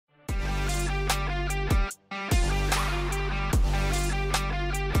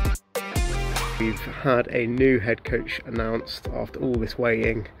We've had a new head coach announced after all this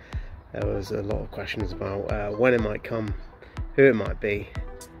waiting. There was a lot of questions about when it might come, who it might be,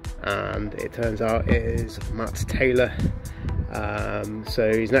 and it turns out it is Matt Taylor.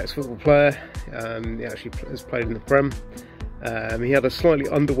 So he's an ex-football player. He actually has played in the Prem. He had a slightly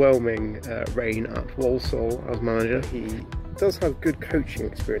underwhelming reign at Walsall as manager. He does have good coaching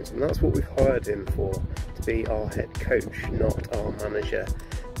experience, and that's what we've hired him for, to be our head coach, not our manager.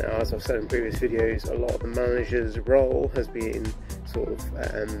 Now, as I've said in previous videos, a lot of the manager's role has been sort of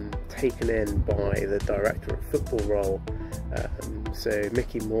taken in by the director of football role. So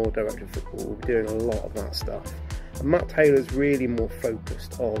Mickey Moore, director of football, will be doing a lot of that stuff. And Matt Taylor's really more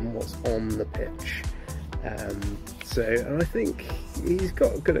focused on what's on the pitch. And I think he's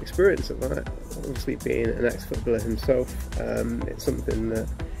got good experience at that. Obviously, being an ex-footballer himself, it's something that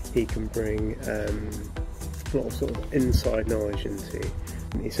he can bring a lot of sort of inside knowledge into.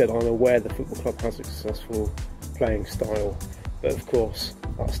 And he said, "I'm aware the football club has a successful playing style, but of course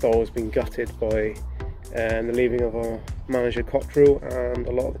that style has been gutted by the leaving of our manager Cottrell and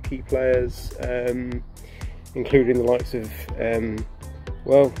a lot of the key players, including the likes of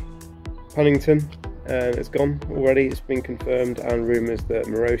Pennington." It's gone already, it's been confirmed, and rumours that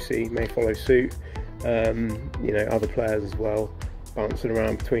Morosi may follow suit. You know, other players as well, bouncing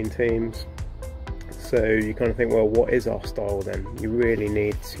around between teams. So you kind of think, well, what is our style then? You really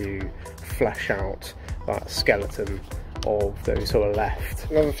need to flesh out that skeleton of those who are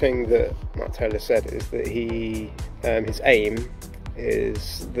left. Another thing that Matt Taylor said is that his aim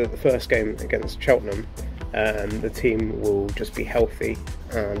is that the first game against Cheltenham, the team will just be healthy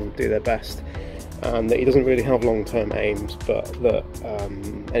and do their best. And that he doesn't really have long-term aims, but that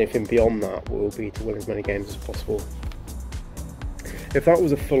anything beyond that will be to win as many games as possible. If that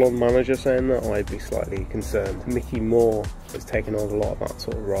was a full-on manager saying that, I'd be slightly concerned. Mickey Moore has taken on a lot of that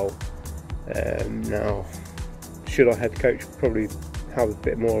sort of role. Now, should our head coach probably have a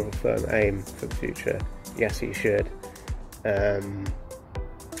bit more of a firm aim for the future? Yes, he should. I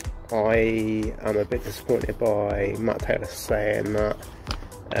am a bit disappointed by Matt Taylor saying that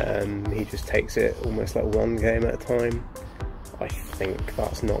he just takes it almost like one game at a time. I think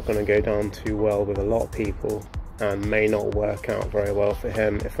that's not going to go down too well with a lot of people, and may not work out very well for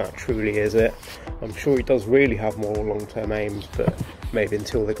him if that truly is it. I'm sure he does really have more long-term aims, but maybe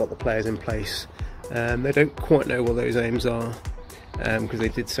until they've got the players in place, they don't quite know what those aims are, because they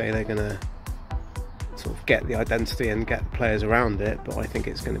did say they're going to sort of get the identity and get the players around it, but I think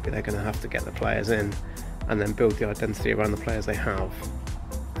it's going to be they're going to have to get the players in and then build the identity around the players they have.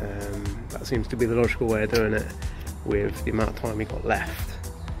 That seems to be the logical way of doing it with the amount of time we got left,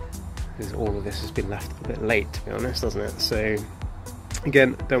 because all of this has been left a bit late, to be honest, doesn't it? So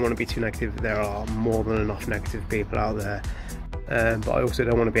again, don't want to be too negative. There are more than enough negative people out there, but I also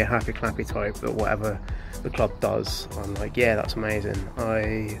don't want to be a happy clappy type that whatever the club does, I'm like, yeah, that's amazing.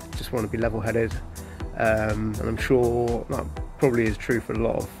 I just want to be level-headed, and I'm sure that probably is true for a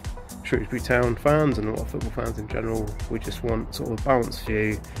lot of Shrewsbury Town fans and a lot of football fans in general. We just want sort of a balanced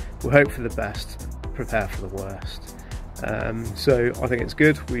view. We'll hope for the best, prepare for the worst. So I think it's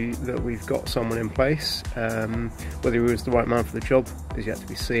good that we've got someone in place. Whether he was the right man for the job is yet to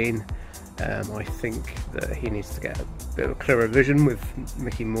be seen. I think that he needs to get a bit of a clearer vision with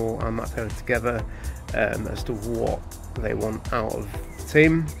Mickey Moore and Matt Taylor together, as to what they want out of the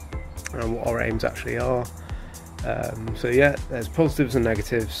team and what our aims actually are. So yeah, there's positives and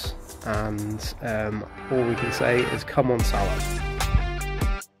negatives, and all we can say is come on Salop.